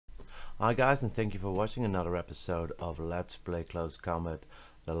Hi guys, and thank you for watching another episode of Let's Play Close Combat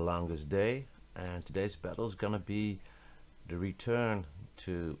The Longest Day. And today's battle is gonna be the return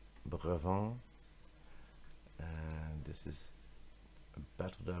to Brévands. And this is a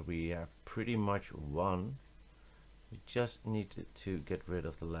battle that we have pretty much won. We just needed to get rid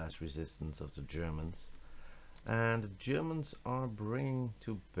of the last resistance of the Germans. And the Germans are bringing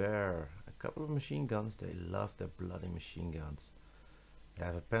to bear a couple of machine guns. They love their bloody machine guns. They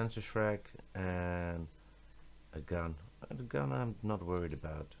have a Panzerschreck and a gun. The gun I'm not worried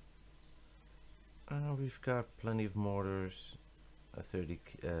about. We've got plenty of mortars, a 30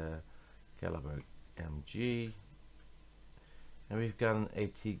 caliber MG, and we've got an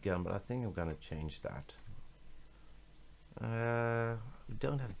AT gun, but I think I'm gonna change that. We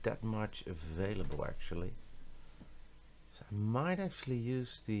don't have that much available actually, so I might actually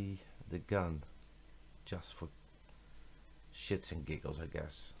use the gun just for shits and giggles, I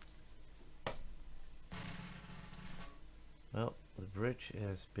guess. Well, the bridge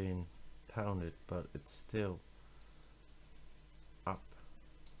has been pounded, but it's still up.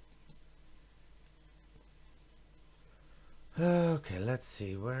 Okay, let's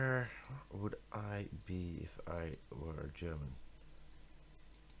see, where would I be if I were a German?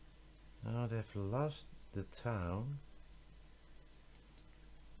 Oh, they've lost the town.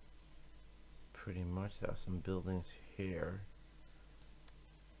 Pretty much. There are some buildings here.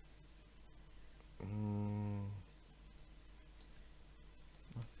 I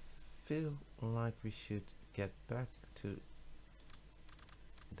feel like we should get back to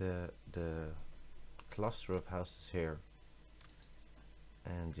the cluster of houses here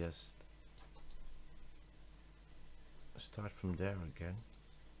and just start from there again,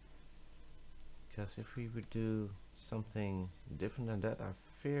 because if we would do something different than that, I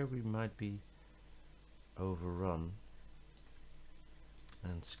fear we might be overrun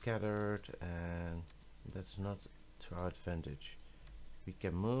and scattered, and that's not to our advantage. We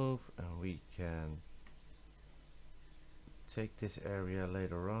can move and we can take this area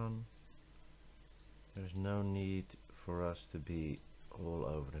later on. There's no need for us to be all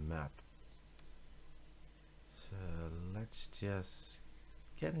over the map. So let's just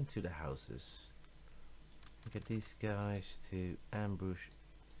get into the houses. Get these guys to ambush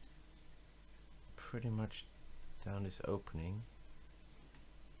pretty much down this opening.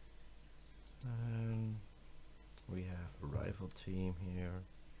 We have a rifle team here,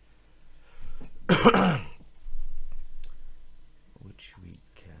 which we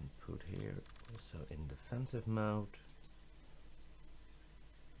can put here also in defensive mode.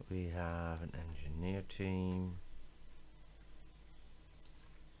 We have an engineer team.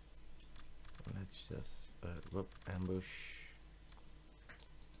 Let's just ambush.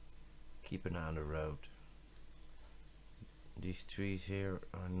 Keep an eye on the road. These trees here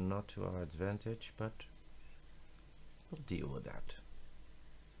are not to our advantage, but we'll deal with that.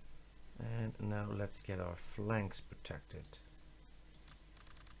 And now let's get our flanks protected.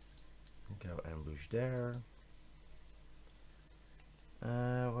 Go ambush there.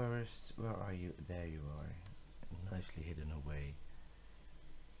 Where are you? There you are. Nicely hidden away.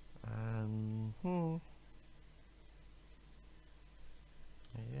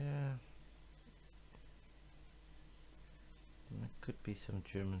 Yeah. There could be some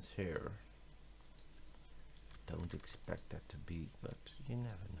Germans here. Don't expect that to be, but you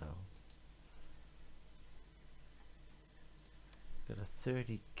never know. Got a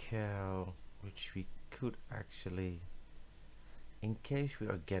 30 cal, which we could actually, in case we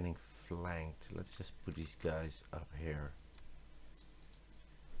are getting flanked, let's just put these guys up here.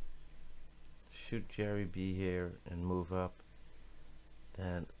 Should Jerry be here and move up,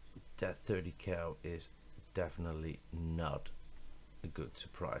 then that 30 cal is definitely not a good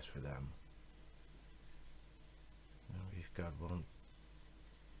surprise for them. Now we've got one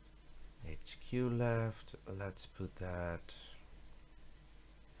HQ left. Let's put that.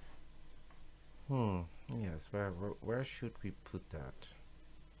 Yes, where should we put that?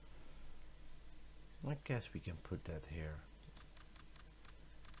 I guess we can put that here.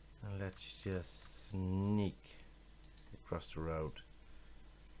 And let's just sneak across the road.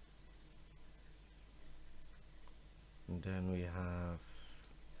 And then we have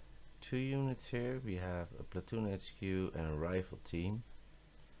 2 units here. We have a platoon HQ and a rifle team.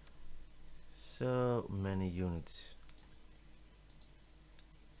 So many units.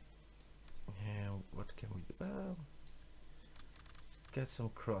 And what can we do? Well, let's get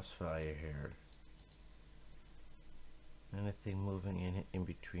some crossfire here. Anything moving in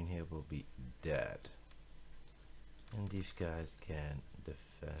between here will be dead. And these guys can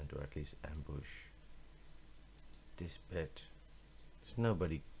defend, or at least ambush this bit. There's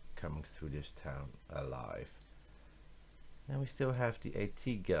nobody coming through this town alive. And we still have the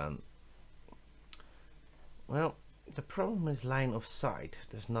AT gun. Well, the problem is line of sight.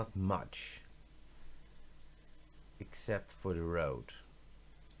 There's not much except for the road.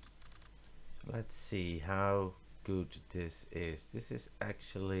 Let's see how good this is. This is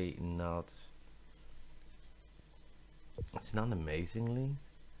actually not, it's not amazingly,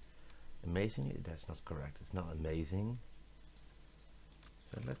 that's not correct, it's not amazing.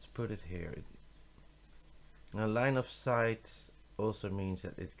 So let's put it here. Now line of sight also means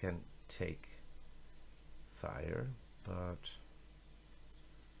that it can take fire, but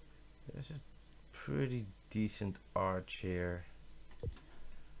there's a pretty decent arch here.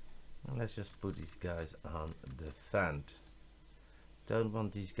 And let's just put these guys on the vent. Don't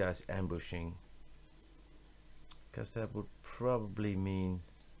want these guys ambushing, because that would probably mean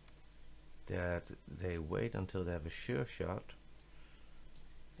that they wait until they have a sure shot,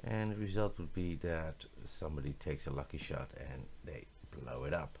 and the result would be that somebody takes a lucky shot and they blow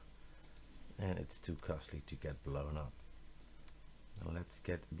it up, and it's too costly to get blown up. Now let's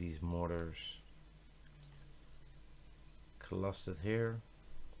get these mortars clustered here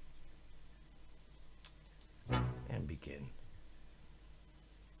and begin.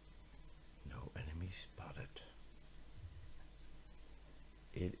 No enemy spotted.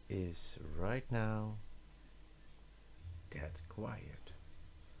 It is right now dead quiet,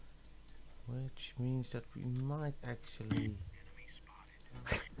 which means that we might actually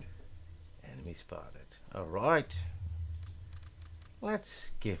enemy spotted. All right,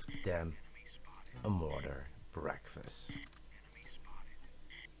 let's give them a mortar breakfast.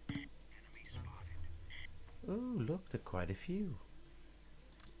 Oh, look, there are quite a few.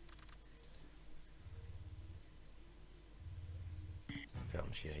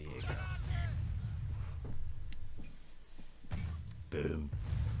 Filmsjäger. Boom.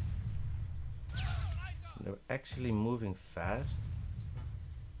 They're actually moving fast.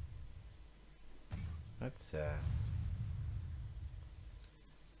 That's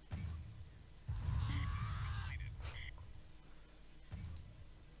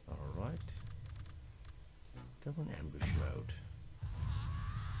all right. Go on ambush mode.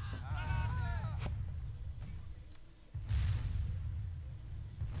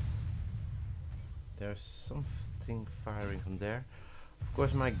 There's something firing from there. Of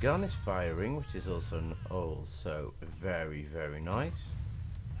course, my gun is firing, which is also very, very nice.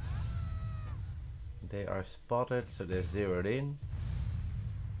 They are spotted, so they're zeroed in.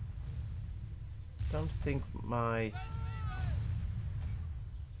 Don't think my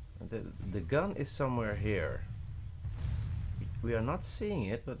the gun is somewhere here. We are not seeing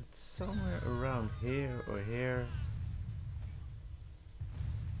it, but it's somewhere around here or here.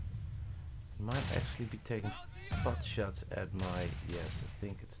 Might actually be taking pot shots at my, yes, I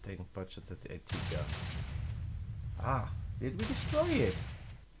think it's taking pot shots at the AT gun. Ah, did we destroy it?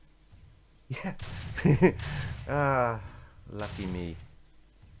 Yeah. Ah, lucky me.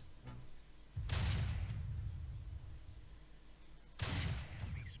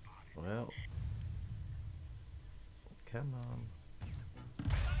 Well, come on.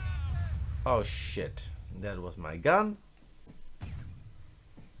 Oh shit, that was my gun.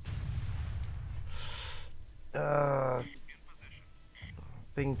 I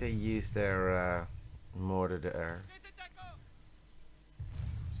think they used their mortar there.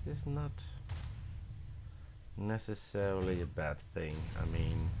 It's not necessarily a bad thing. I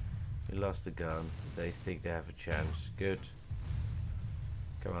mean, we lost the gun. They think they have a chance. Good.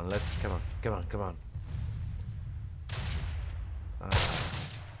 Come on, come on.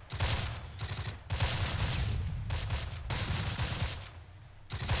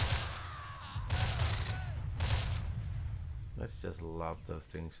 Let's just lob those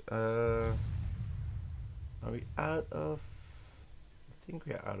things. Are we out of? I think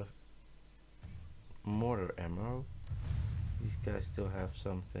we are out of mortar ammo. These guys still have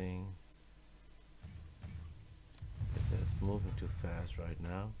something. They're just moving too fast right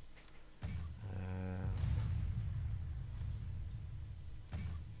now.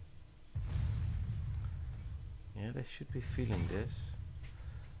 Yeah, they should be feeling this.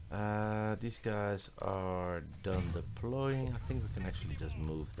 These guys are done deploying. I think we can actually just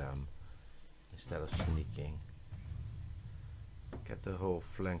move them instead of sneaking. Get the whole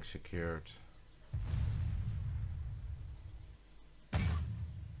flank secured.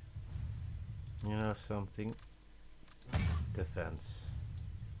 You know something? Defense.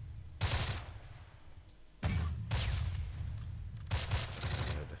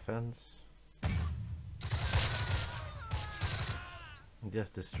 Defense.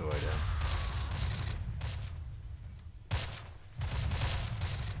 Just destroy them.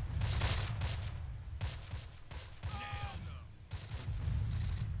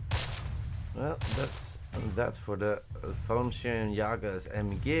 Well, that's that for the Falmschön Jagers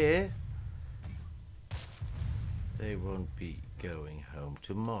MG. They won't be going home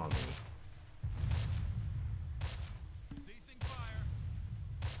to mommy. Ceasing fire.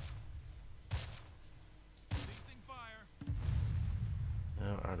 Ceasing fire.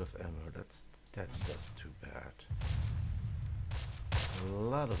 Now out of ammo. That's just too bad. A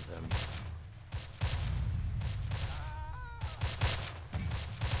lot of them.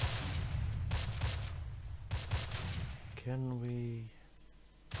 Can we?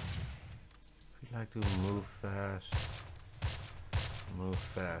 We'd like to move fast. Move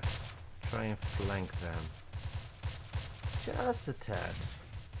fast. Try and flank them. Just a tad.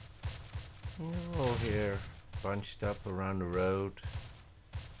 You're all here, bunched up around the road.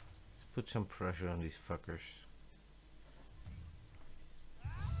 Let's put some pressure on these fuckers.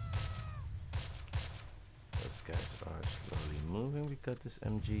 Those guys are slowly moving. We got this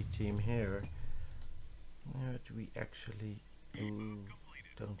MG team here. But we actually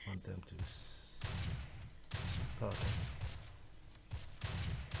don't want them to spot it.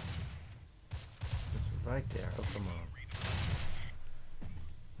 It's right there. Oh, come on.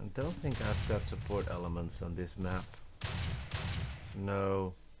 I don't think I've got support elements on this map. There's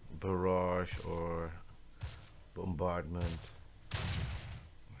no barrage or bombardment.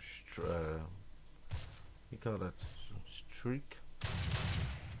 You call that streak?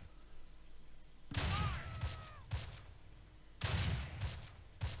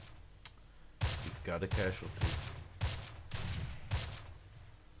 You've got a casualty.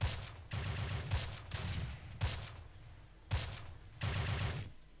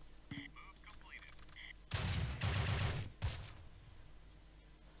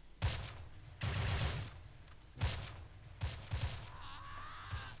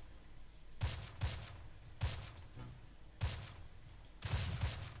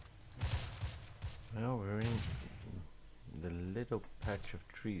 Well, we're in the little patch of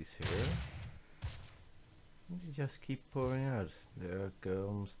trees here. You just keep pouring out. There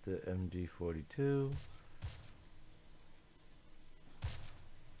comes the MG42.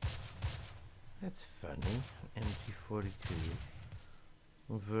 That's funny. MG42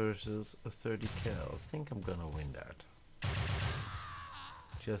 versus a 30 cal. I think I'm gonna win that.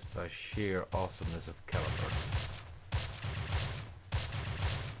 Just by sheer awesomeness of caliber.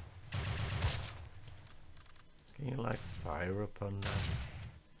 Can you like fire upon that?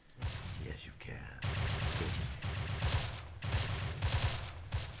 Yes, you can. Good.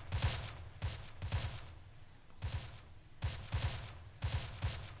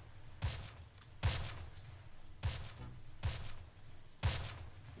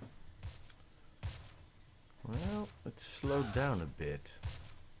 Well, it's slowed down a bit.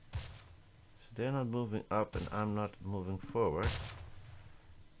 So they're not moving up and I'm not moving forward.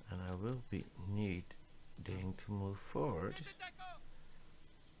 And I will be needing to move forward.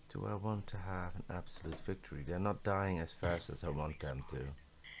 Do I want to have an absolute victory? They're not dying as fast as I want them to.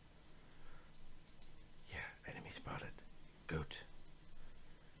 Yeah, enemy spotted. Good.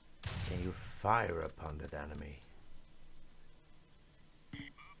 Can you fire upon that enemy?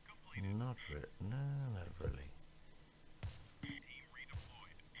 Not really. No, not really.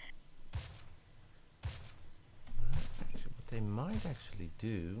 Actually, what they might actually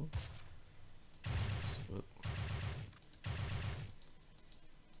do.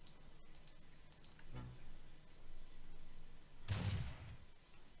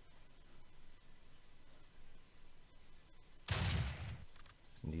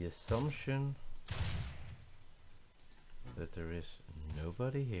 The assumption that there is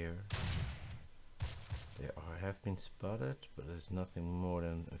nobody here. There have been spotted, but there's nothing more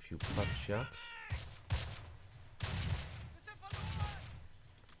than a few pot shots.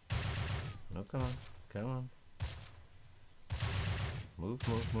 No, come on, come on. Move,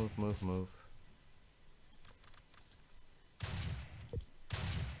 move, move, move, move.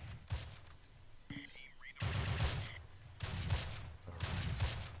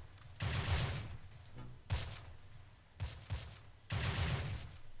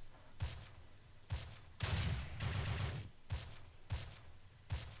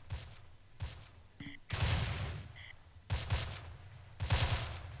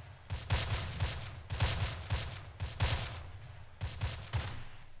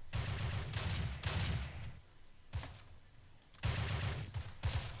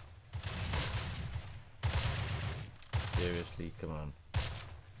 Seriously, come on.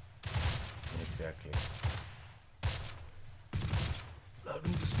 Exactly. Loud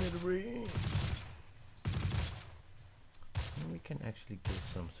into smithereens. And we can actually give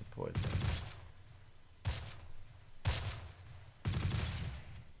some support there.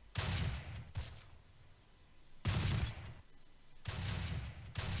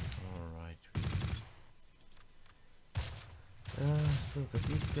 Still got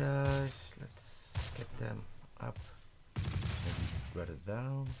these guys. Let's get them up. Maybe rather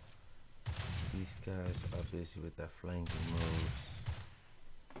down. These guys are busy with their flanking moves.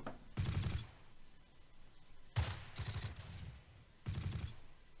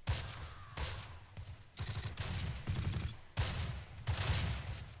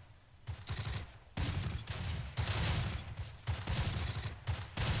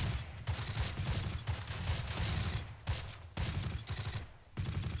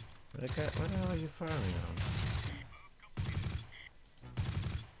 Okay, what the hell are you firing on?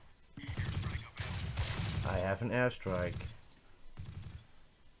 I have an airstrike.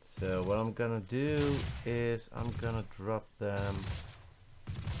 So what I'm gonna do is I'm gonna drop them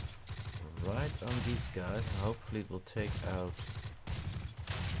right on these guys and hopefully it will take out.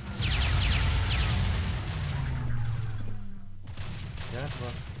 That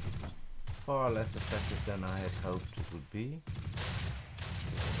was far less effective than I had hoped it would be.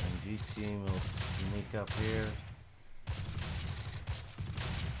 MG team will sneak up here.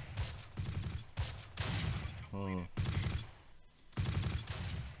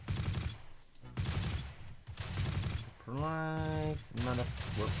 Surprise!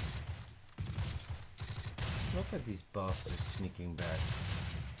 Look at these bastards sneaking back.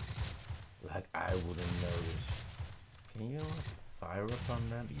 Like I wouldn't notice. Can you not fire upon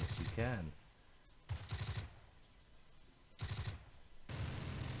them? Yes, you can.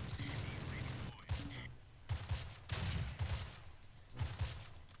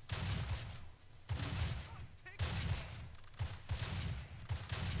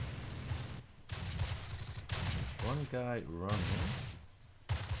 One guy running.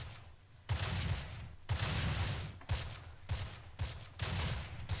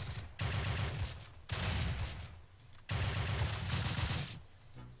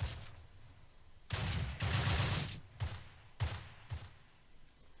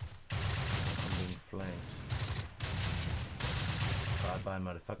 I'm being flanked. Bye bye,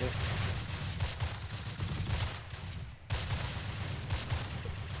 motherfucker.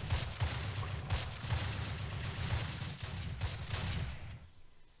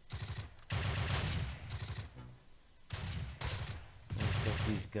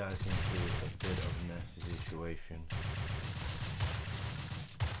 These guys into a bit of a nasty situation.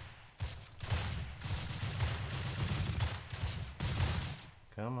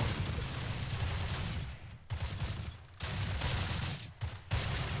 Come on.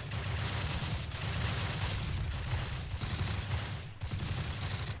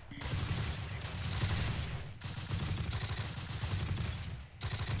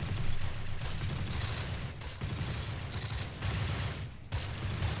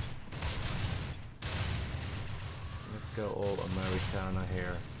 Go all Americana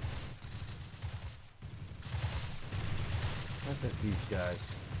here. Let's have these guys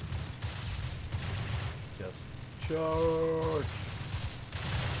just charge.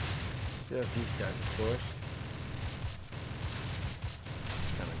 Still have these guys, of course.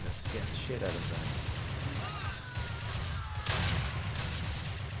 Gonna just scare the shit out of them.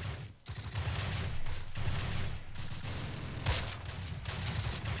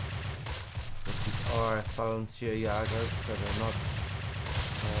 Are volunteer Jagers that are not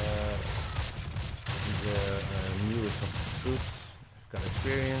the newest of the troops. They've got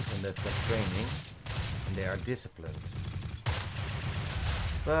experience and they've got training and they are disciplined.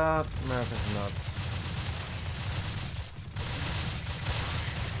 But America's not.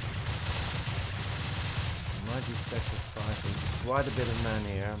 Might be sacrificing quite a bit of men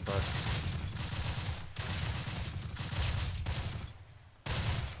here, but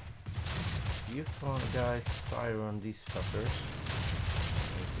you guys fire on these fuckers.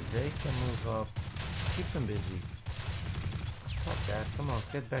 If they can move up, keep them busy. Fuck that, come on,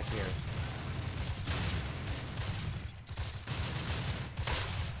 get back here.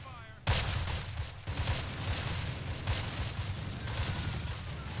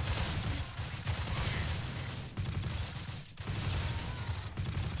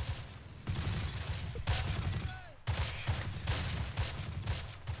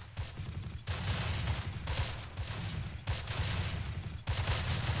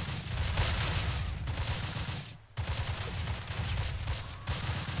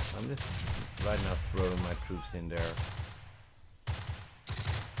 I'm just right now throwing my troops in there.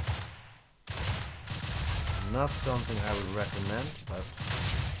 Not something I would recommend, but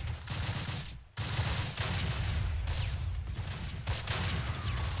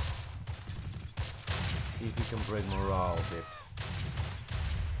see if we can break morale a bit.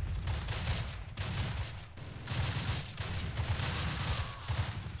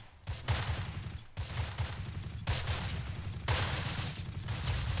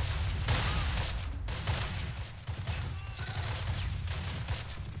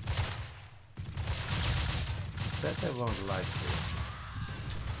 That they won't like this.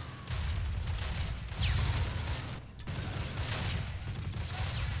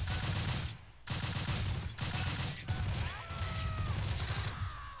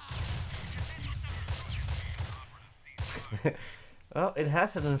 Well, it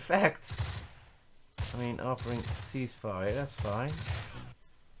has an effect. I mean, offering ceasefire, that's fine.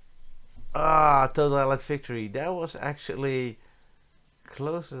 Ah, total allied victory. That was actually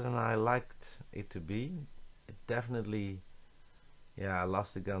closer than I liked it to be. It definitely, yeah, I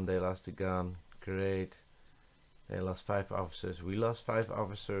lost the gun, they lost the gun. Great. They lost 5 officers, we lost 5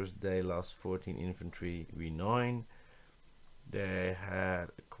 officers. They lost 14 infantry, we 9. They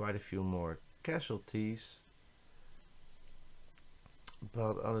had quite a few more casualties.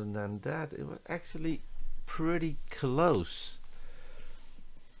 But other than that, it was actually pretty close.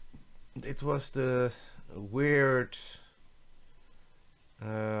 It was the weird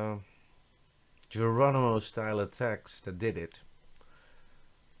Geronimo style attacks that did it.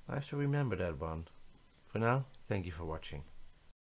 I have to remember that one. For now, thank you for watching.